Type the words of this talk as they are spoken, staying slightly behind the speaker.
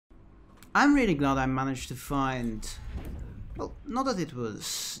I'm really glad I managed to find... Well, not that it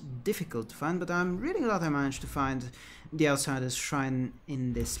was difficult to find, but I'm really glad I managed to find the Outsider's Shrine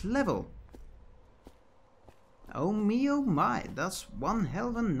in this level. Oh me, oh my, that's one hell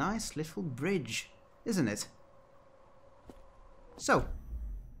of a nice little bridge, isn't it? So,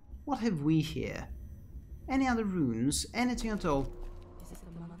 what have we here? Any other runes? Anything at all? Is it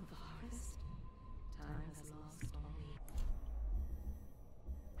the month of the harvest? Time has lost all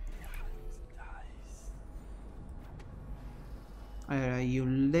the... Are you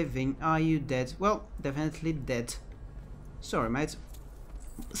living? Are you dead? Well, definitely dead. Sorry, mate.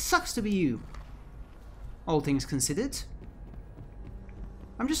 Sucks to be you. All things considered.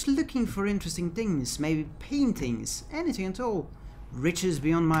 I'm just looking for interesting things, maybe paintings, anything at all. Riches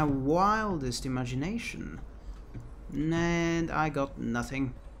beyond my wildest imagination. And I got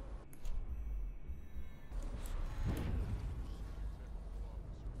nothing.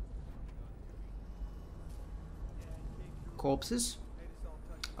 Corpses?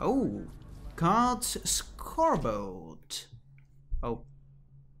 Oh, cards scoreboard. Oh,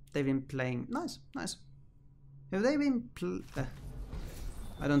 they've been playing. Nice, nice. Have they been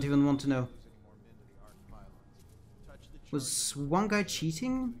I don't even want to know. Was one guy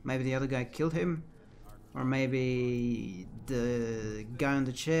cheating? Maybe the other guy killed him? Or maybe the guy on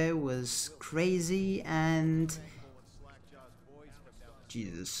the chair was crazy and...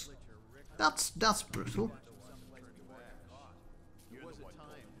 Jesus. That's brutal.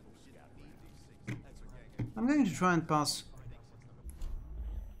 I'm going to try and pass.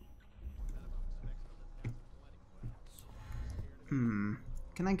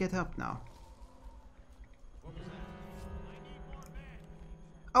 Can I get up now?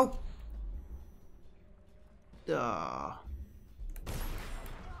 Oh! Duh.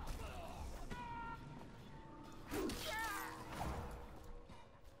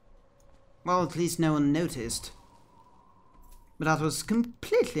 Well, at least no one noticed. But that was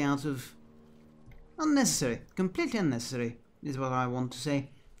completely out of... unnecessary. Completely unnecessary, is what I want to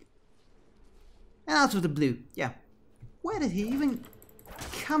say. And out of the blue, yeah. Where did he even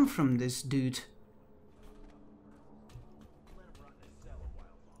come from, this dude?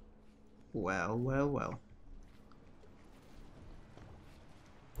 Well, well, well.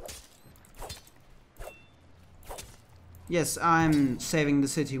 Yes, I'm saving the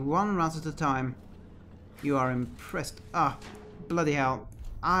city one rat at a time. You are impressed. Ah, bloody hell.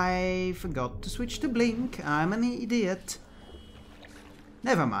 I forgot to switch to blink. I'm an idiot.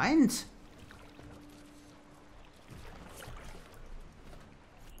 Never mind.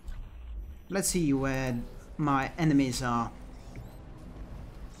 Let's see where my enemies are.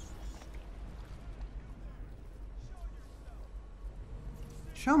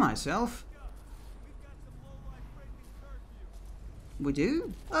 Show myself. We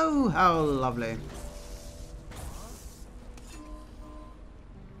do? Oh, how lovely.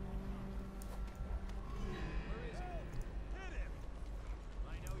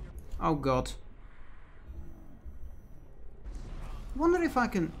 Oh God. Wonder if I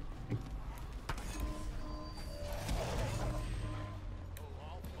can...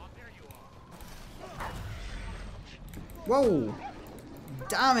 Whoa!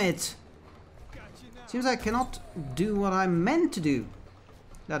 Damn it! Seems I cannot do what I'm meant to do.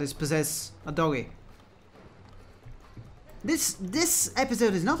 That is possess a doggy. This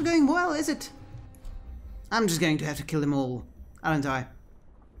episode is not going well, is it? I'm just going to have to kill them all, aren't I?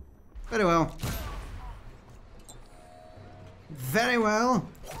 Very well. Very well.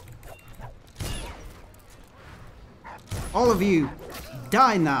 All of you,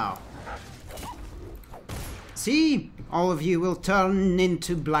 die now. See? All of you will turn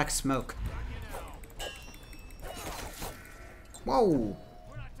into black smoke. Whoa.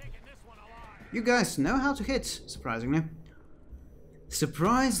 You guys know how to hit, surprisingly.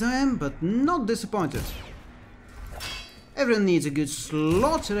 Surprised I am, but not disappointed. Everyone needs a good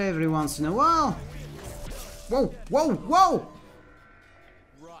slaughter every once in a while. Whoa, whoa, whoa!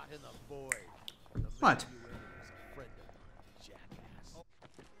 Right.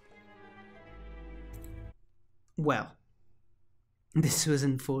 Well, this was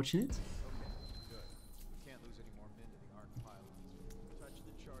unfortunate.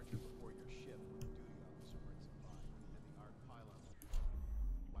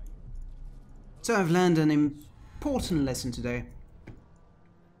 So I've learned an important lesson today.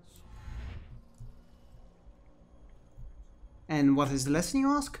 And what is the lesson, you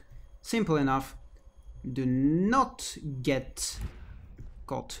ask? Simple enough. Do not get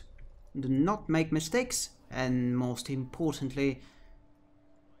caught. Do not make mistakes. And most importantly,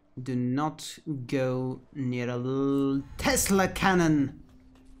 do not go near a Tesla cannon.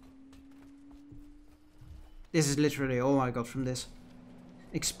 This is literally all I got from this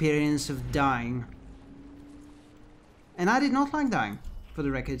experience of dying. And I did not like dying, for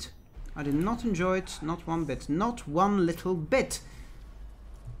the record. I did not enjoy it, not one bit, not one little bit.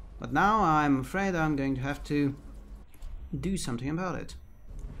 But now I'm afraid I'm going to have to do something about it.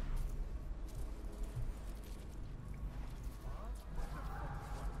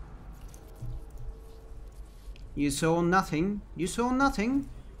 You saw nothing. You saw nothing.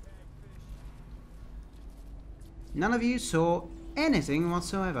 None of you saw anything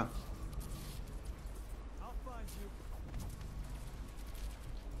whatsoever.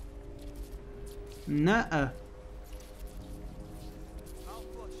 Nuh-uh.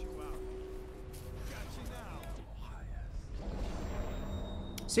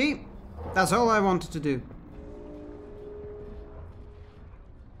 See? That's all I wanted to do.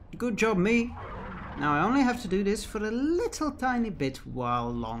 Good job, me. Now I only have to do this for a little tiny bit while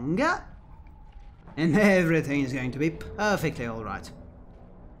longer. And everything is going to be perfectly alright.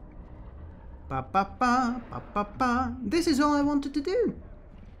 Ba ba ba ba ba ba. This is all I wanted to do.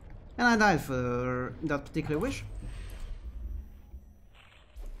 And I died for that particular wish.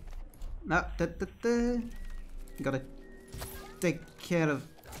 No, gotta take care of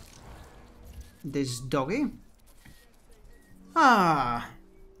this doggy. Ah,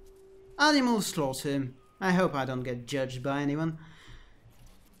 animal slaughter. I hope I don't get judged by anyone.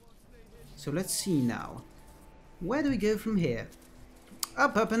 So let's see now. Where do we go from here?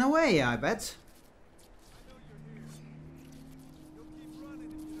 Up, up and away, I bet.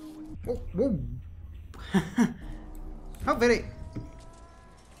 Whoa, whoa. How very...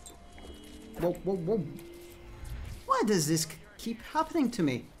 Whoa, whoa, whoa. Why does this keep happening to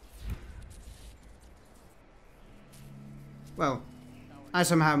me? Well, I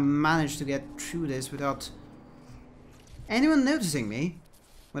somehow managed to get through this without anyone noticing me.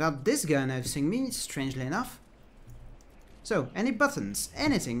 Without this guy noticing me, strangely enough. So, any buttons?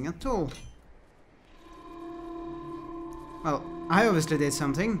 Anything at all? Well, I obviously did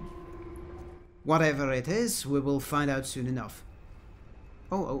something. Whatever it is, we will find out soon enough.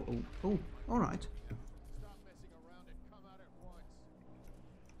 Oh, alright.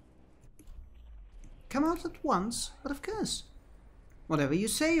 Come out at once? But of course. Whatever you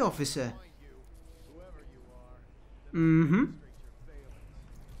say, officer. Mm-hmm.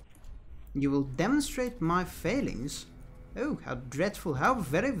 You will demonstrate my failings? Oh, how dreadful. How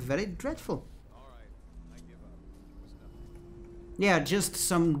very, very dreadful. Yeah, just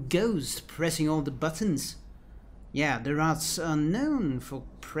some ghost pressing all the buttons. Yeah, the rats are known for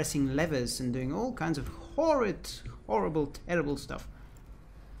pressing levers and doing all kinds of horrid, horrible, terrible stuff.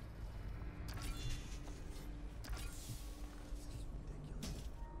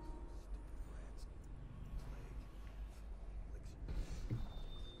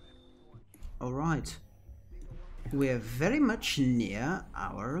 Alright. We're very much near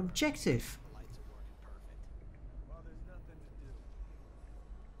our objective.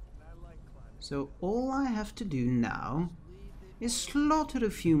 So all I have to do now is slaughter a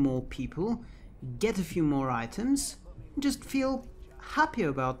few more people, get a few more items, and just feel happy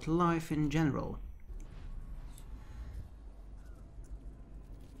about life in general.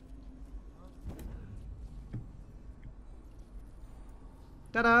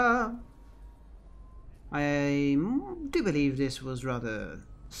 Ta-da! I do believe this was rather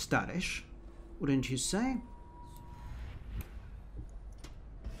stylish, wouldn't you say?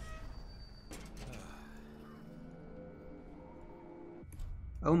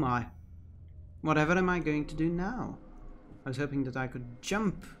 Oh my. Whatever am I going to do now? I was hoping that I could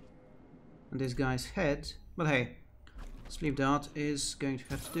jump on this guy's head, but hey, sleep dart is going to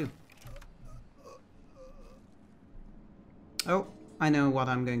have to do. Oh, I know what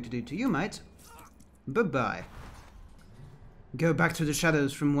I'm going to do to you, mate. Bye-bye. Go back to the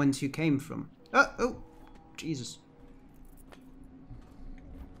shadows from whence you came from. Oh, Jesus.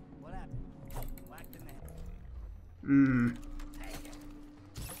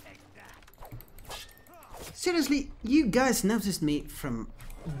 Seriously, you guys noticed me from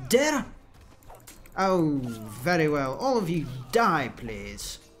there? Oh, very well. All of you die,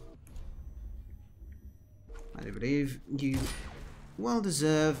 please. I do believe you well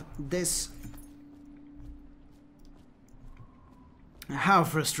deserve this. How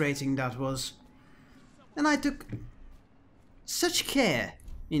frustrating that was. And I took such care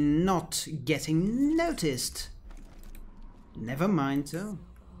in not getting noticed. Never mind, though.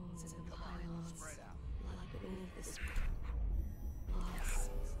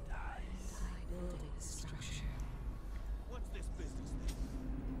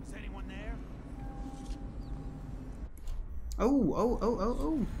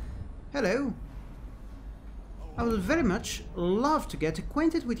 Oh. Hello. I would very much love to get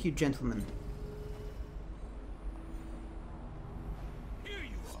acquainted with you, gentlemen.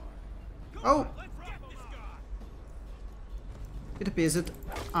 Oh! It appears that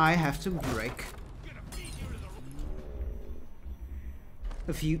I have to break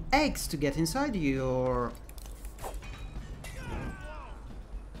a few eggs to get inside your...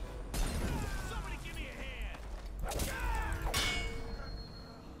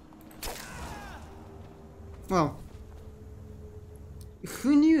 Well,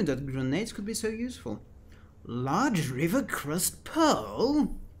 who knew that grenades could be so useful? Large river crust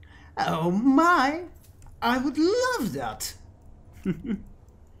pearl? Oh my! I would love that!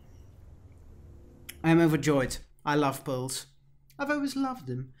 I am overjoyed. I love pearls. I've always loved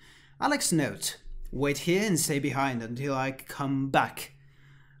them. Alex, note. Wait here and stay behind until I come back.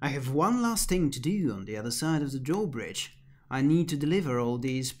 I have one last thing to do on the other side of the drawbridge. I need to deliver all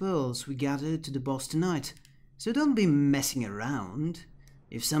these pearls we gathered to the boss tonight. So don't be messing around.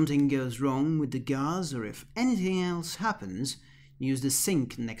 If something goes wrong with the gas or if anything else happens, use the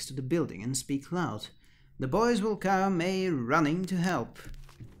sink next to the building and speak loud. The boys will come running to help.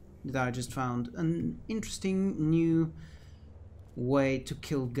 That I just found an interesting new way to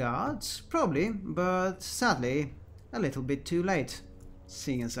kill guards? Probably, but sadly a little bit too late,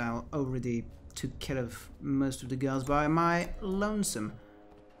 seeing as I already took care of most of the guards by my lonesome.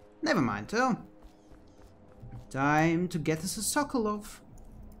 Never mind though. Time to get us a Sokolov.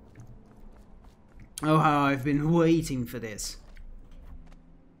 Oh, how I've been waiting for this.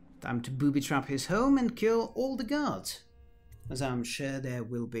 Time to booby-trap his home and kill all the guards, as I'm sure there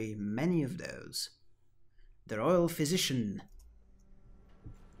will be many of those. The royal physician.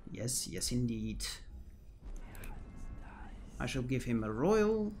 Yes, yes indeed. I shall give him a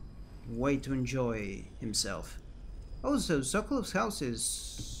royal way to enjoy himself. Also, Sokolov's house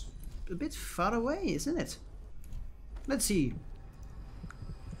is a bit far away, isn't it? Let's see.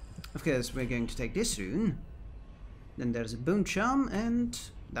 Of course, we're going to take this rune. Then there's a bone charm, and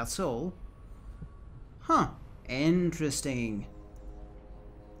that's all. Huh. Interesting.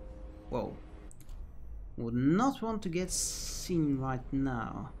 Whoa. Would not want to get seen right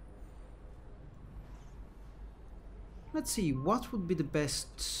now. Let's see, what would be the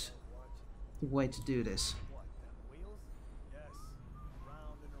best way to do this?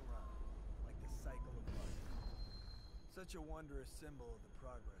 Such a wondrous symbol of the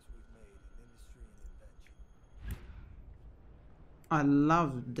progress we've made in industry and invention. I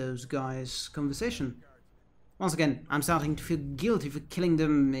love those guys' conversation. Once again, I'm starting to feel guilty for killing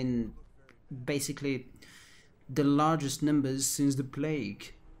them in basically the largest numbers since the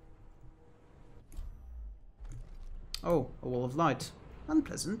plague. Oh, a wall of light.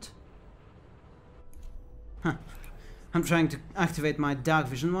 Unpleasant. Huh. I'm trying to activate my dark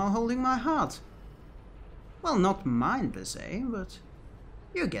vision while holding my heart. Well, not mine per se, but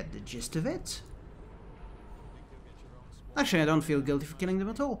you get the gist of it. Actually, I don't feel guilty for killing them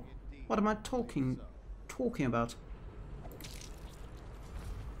at all. What am I talking about?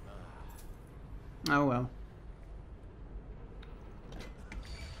 Oh well.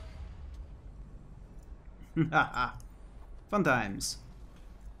 Haha. Fun times.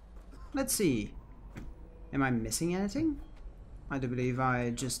 Let's see. Am I missing anything? I do believe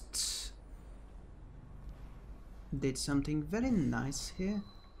I just did something very nice here.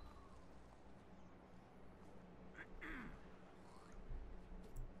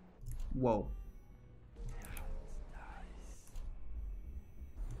 Whoa.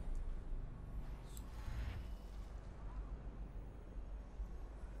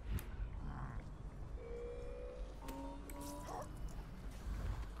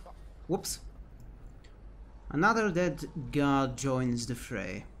 Whoops. Another dead guard joins the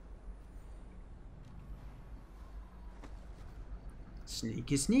fray.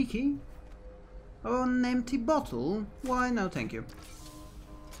 Sneaky, sneaky. Oh, an empty bottle? Why, no thank you.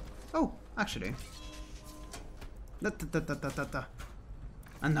 Oh, actually.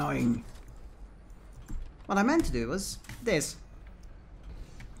 Annoying. What I meant to do was this.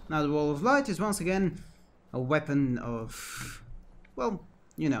 Now the wall of light is once again a weapon of... well,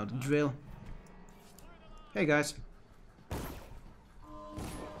 you know the drill. Hey guys.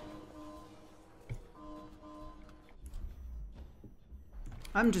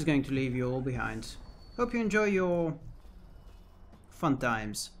 I'm just going to leave you all behind. Hope you enjoy your fun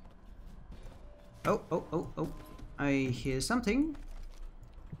times. Oh, oh, oh, oh. I hear something.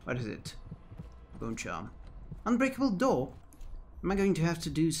 What is it? Bone charm. Unbreakable door? Am I going to have to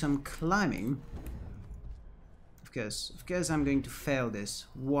do some climbing? Of course I'm going to fail this.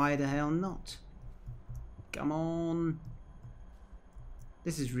 Why the hell not? Come on.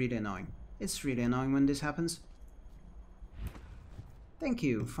 This is really annoying. It's really annoying when this happens. Thank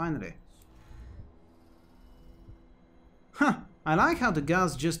you, finally. Huh, I like how the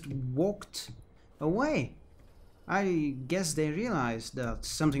guards just walked away. I guess they realized that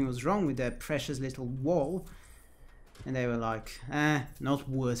something was wrong with their precious little wall. And they were like, not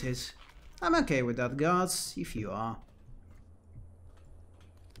worth it. I'm okay with that, guards, if you are.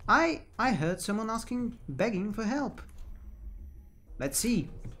 I heard someone begging for help. Let's see.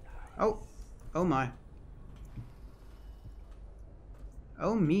 Oh my.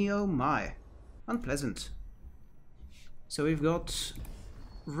 Oh me, oh my. Unpleasant. So we've got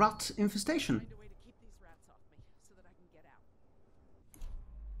rat infestation.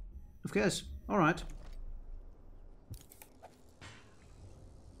 Of course. Alright.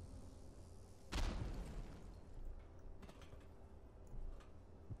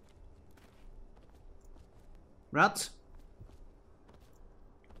 Rats.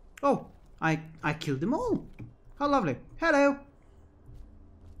 Oh, I killed them all. How lovely. Hello.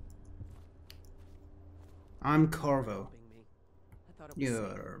 I'm Corvo.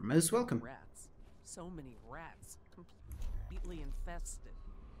 You're most welcome. Rats. So many rats. Completely infested.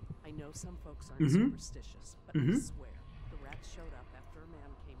 I know some folks aren't superstitious, but I swear, the rats showed up after a man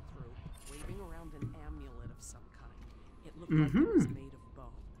came through, waving around an amulet of some kind. It looked like it was made of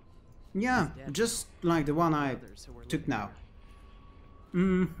bone. Yeah, just like the one I took now.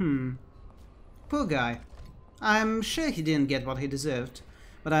 Poor guy. I'm sure he didn't get what he deserved,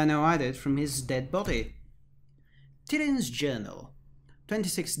 but I know I did from his dead body. Tyrion's Journal.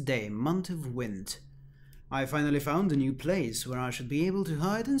 26th day, month of wind. I finally found a new place where I should be able to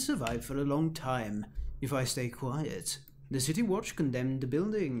hide and survive for a long time, if I stay quiet. The City Watch condemned the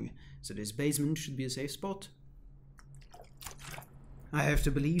building, so this basement should be a safe spot. I have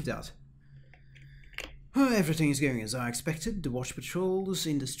to believe that. Everything is going as I expected. The watch patrols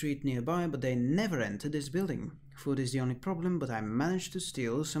in the street nearby, but they never enter this building. Food is the only problem, but I managed to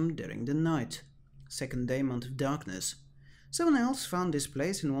steal some during the night. Second day, month of darkness. Someone else found this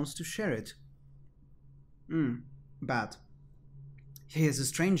place and wants to share it. Bad. He has a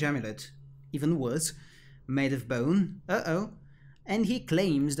strange amulet, even worse, made of bone. And he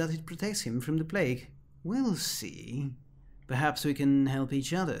claims that it protects him from the plague. We'll see. Perhaps we can help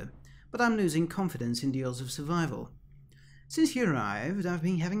each other, but I'm losing confidence in the odds of survival. Since he arrived, I've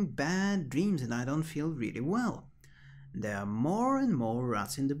been having bad dreams and I don't feel really well. There are more and more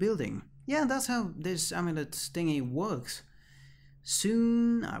rats in the building. Yeah, that's how this amulet thingy works.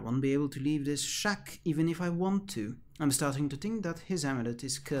 Soon I won't be able to leave this shack even if I want to. I'm starting to think that his amulet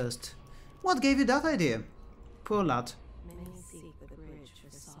is cursed. What gave you that idea? Poor lad. Many seek the bridge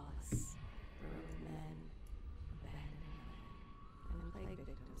for solace. Brave men, abandoned men, and plague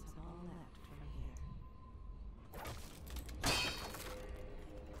victims have all left from here.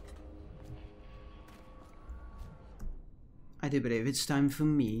 I do believe it's time for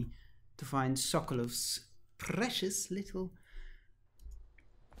me to find Sokolov's precious little...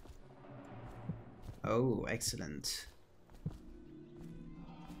 Oh, excellent.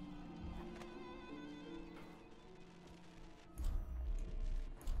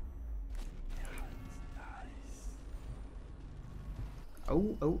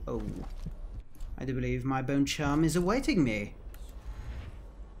 Oh. I do believe my bone charm is awaiting me.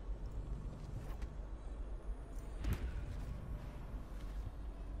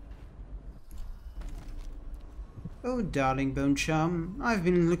 Oh, darling bone charm, I've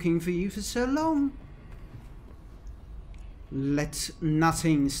been looking for you for so long. Let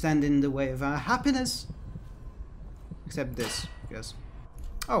nothing stand in the way of our happiness. Except this, yes.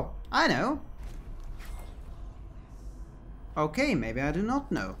 Oh, I know. Okay, maybe I do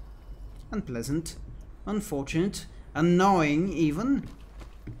not know. Unpleasant, unfortunate, annoying even.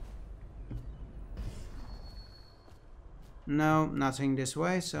 No, nothing this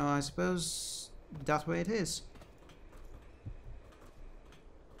way, so I suppose that way it is.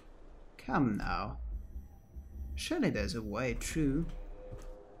 Come now. Surely there's a way through.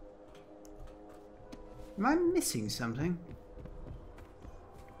 Am I missing something?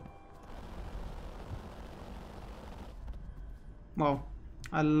 Well,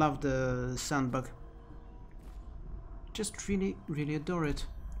 I love the sandbug. Just really adore it.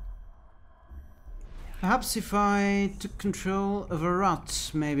 Perhaps if I took control of a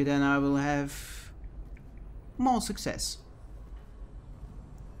rat, maybe then I will have more success.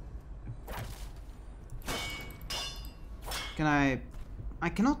 Can I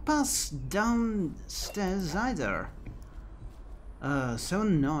cannot pass downstairs either. So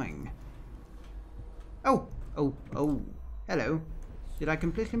annoying. Oh. Hello. Did I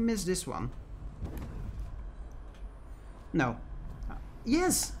completely miss this one? No.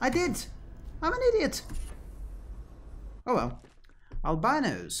 Yes, I did. I'm an idiot. Oh well.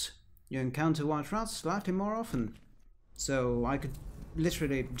 Albinos. You encounter white rats slightly more often. So I could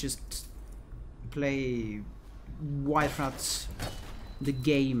literally just play white rats, the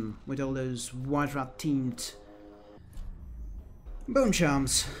game, with all those white rat themed bone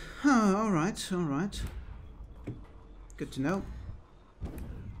charms. Oh, alright, alright. Good to know.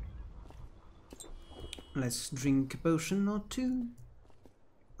 Let's drink a potion or two.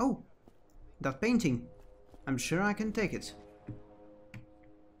 Oh, that painting. I'm sure I can take it.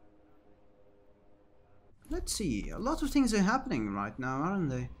 Let's see, a lot of things are happening right now, aren't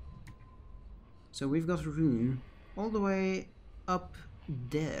they? So we've got a rune all the way up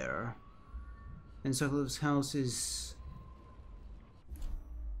there. And Sokolov's house is...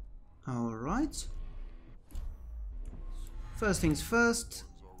 Alright. First things first.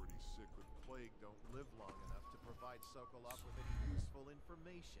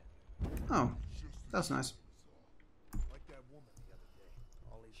 Oh, that's nice. Like that woman the other day.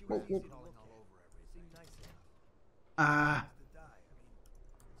 She Whoa, was whoa. falling all over everything. Seemed nice enough. Ah, To die. I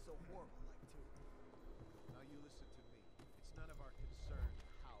mean, so horrible, like, too. Now you listen to me. It's none of our concern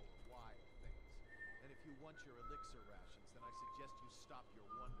how or why or things. And if you want your elixir rations, then I suggest you stop your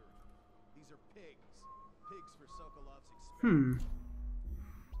wondering. These are pigs. Pigs for Sokolov's experiment.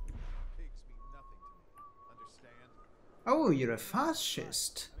 Pigs mean nothing to me. Understand? Oh, you're a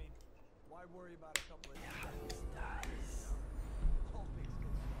fascist. I mean, why worry about a couple of dies? All pigs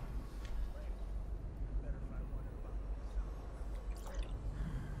get slaughtered. Right. Better if I wonder about myself. What's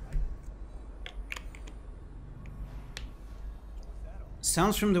that all?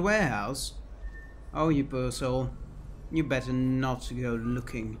 Sounds from the warehouse. Oh, you poor soul. You better not go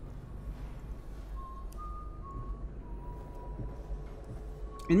looking.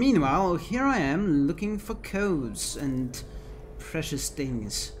 And meanwhile, here I am looking for codes and precious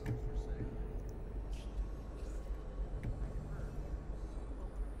things.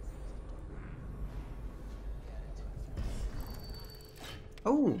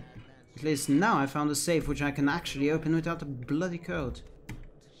 Oh, at least now I found a safe which I can actually open without a bloody code.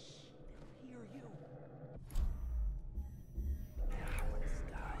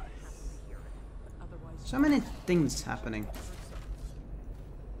 So many things happening.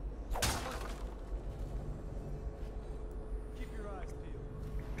 Keep your eyes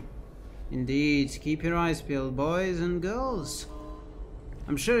peeled. Indeed, keep your eyes peeled, boys and girls.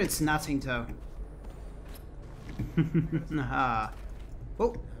 I'm sure it's nothing though. Aha.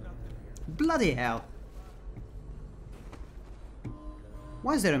 Oh, bloody hell.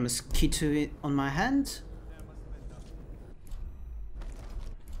 Why is there a mosquito on my hand?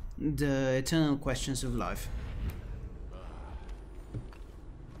 The eternal questions of life.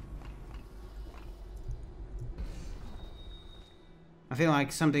 I feel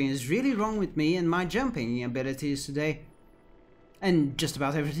like something is really wrong with me and my jumping abilities today. And just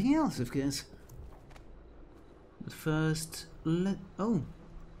about everything else, of course. But first, oh.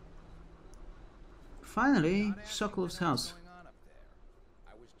 Finally, Sokolov's house.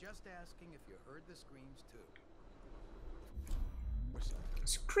 I was just asking if you heard the screams too.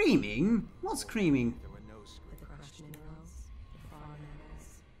 Screaming? What screaming? There were no The screams. crushed minerals, the farm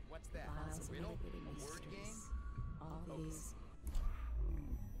animals, What's that? vials A of riddle? liquid A word game? mysteries. All these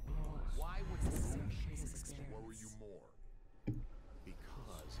more. Why would you Suspicious experiments. What were you more?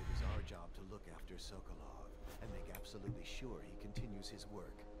 Because it is our job to look after Sokolov and make absolutely sure he continues his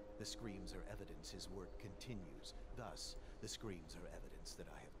work. The screams are evidence his work continues. Thus, the screams are evidence that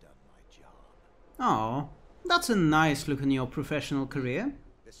I have done my job. Oh, that's a nice look on your professional career.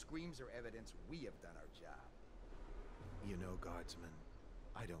 The screams are evidence we have done our job. You know, Guardsman,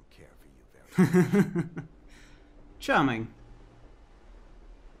 I don't care for you very much. Charming.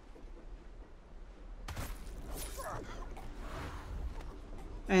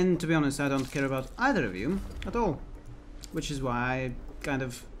 And to be honest, I don't care about either of you at all. Which is why I kind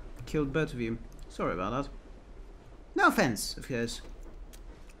of killed both of you. Sorry about that. No offense, of course.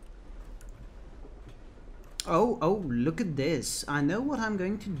 Oh, look at this. I know what I'm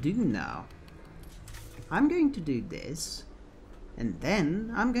going to do now. I'm going to do this, and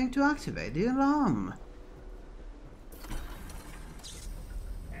then I'm going to activate the alarm.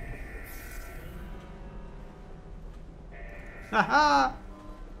 Haha!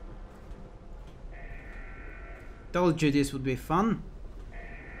 Told you this would be fun.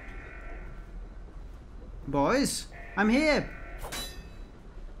 Boys, I'm here.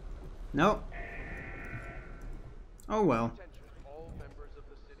 No. Oh well.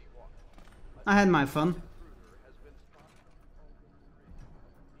 I had my fun.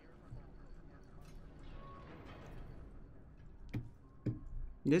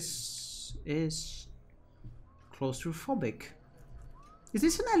 This is claustrophobic. Is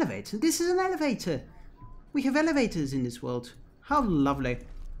this an elevator? This is an elevator! We have elevators in this world. How lovely.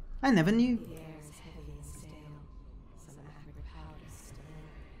 I never knew. The air is heavy and stale. Some acrid powder still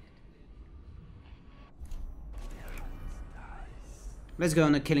over it. Let's go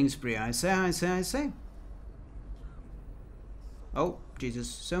on a killing spree. I say. Oh, Jesus,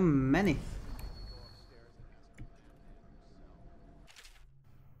 so many.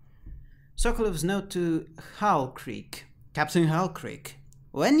 Sokolov's note to Hull Creek. Captain Hull Creek.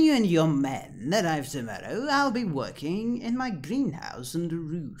 When you and your men arrive tomorrow, I'll be working in my greenhouse on the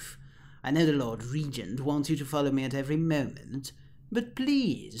roof. I know the Lord Regent wants you to follow me at every moment, but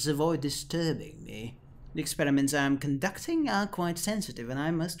please avoid disturbing me. The experiments I'm conducting are quite sensitive and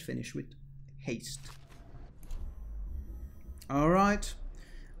I must finish with haste. Alright.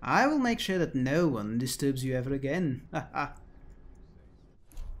 I will make sure that no one disturbs you ever again.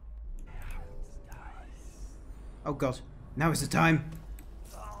 Oh god, now is the time.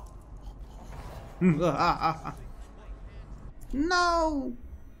 No!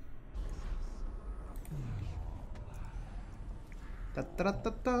 Da da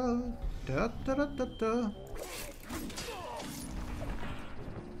da da da da da da da.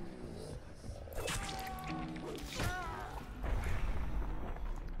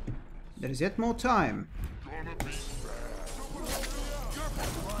 There is yet more time.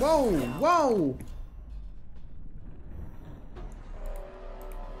 Whoa! Whoa!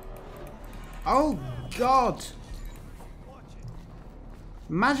 Oh god!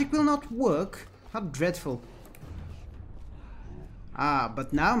 Magic will not work? How dreadful. Ah,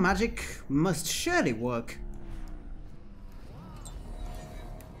 but now magic must surely work.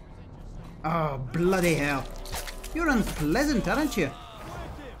 Oh, bloody hell. You're unpleasant, aren't you?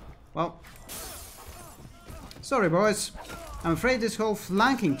 Well, sorry boys. I'm afraid this whole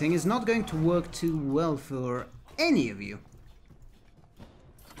flanking thing is not going to work too well for any of you.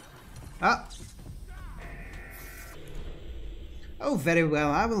 Ah. Oh, very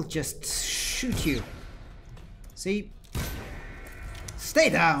well. I will just shoot you. See? Stay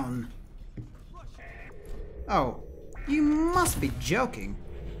down! Oh, you must be joking.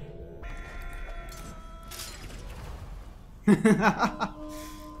 I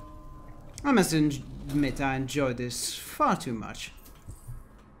must admit I enjoy this far too much.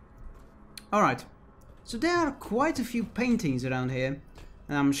 Alright, so there are quite a few paintings around here,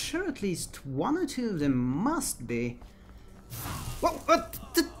 and I'm sure at least one or two of them must be... Whoa, what?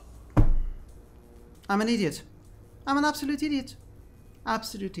 I'm an idiot. I'm an absolute idiot.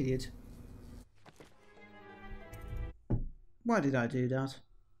 Absolute idiot. Why did I do that?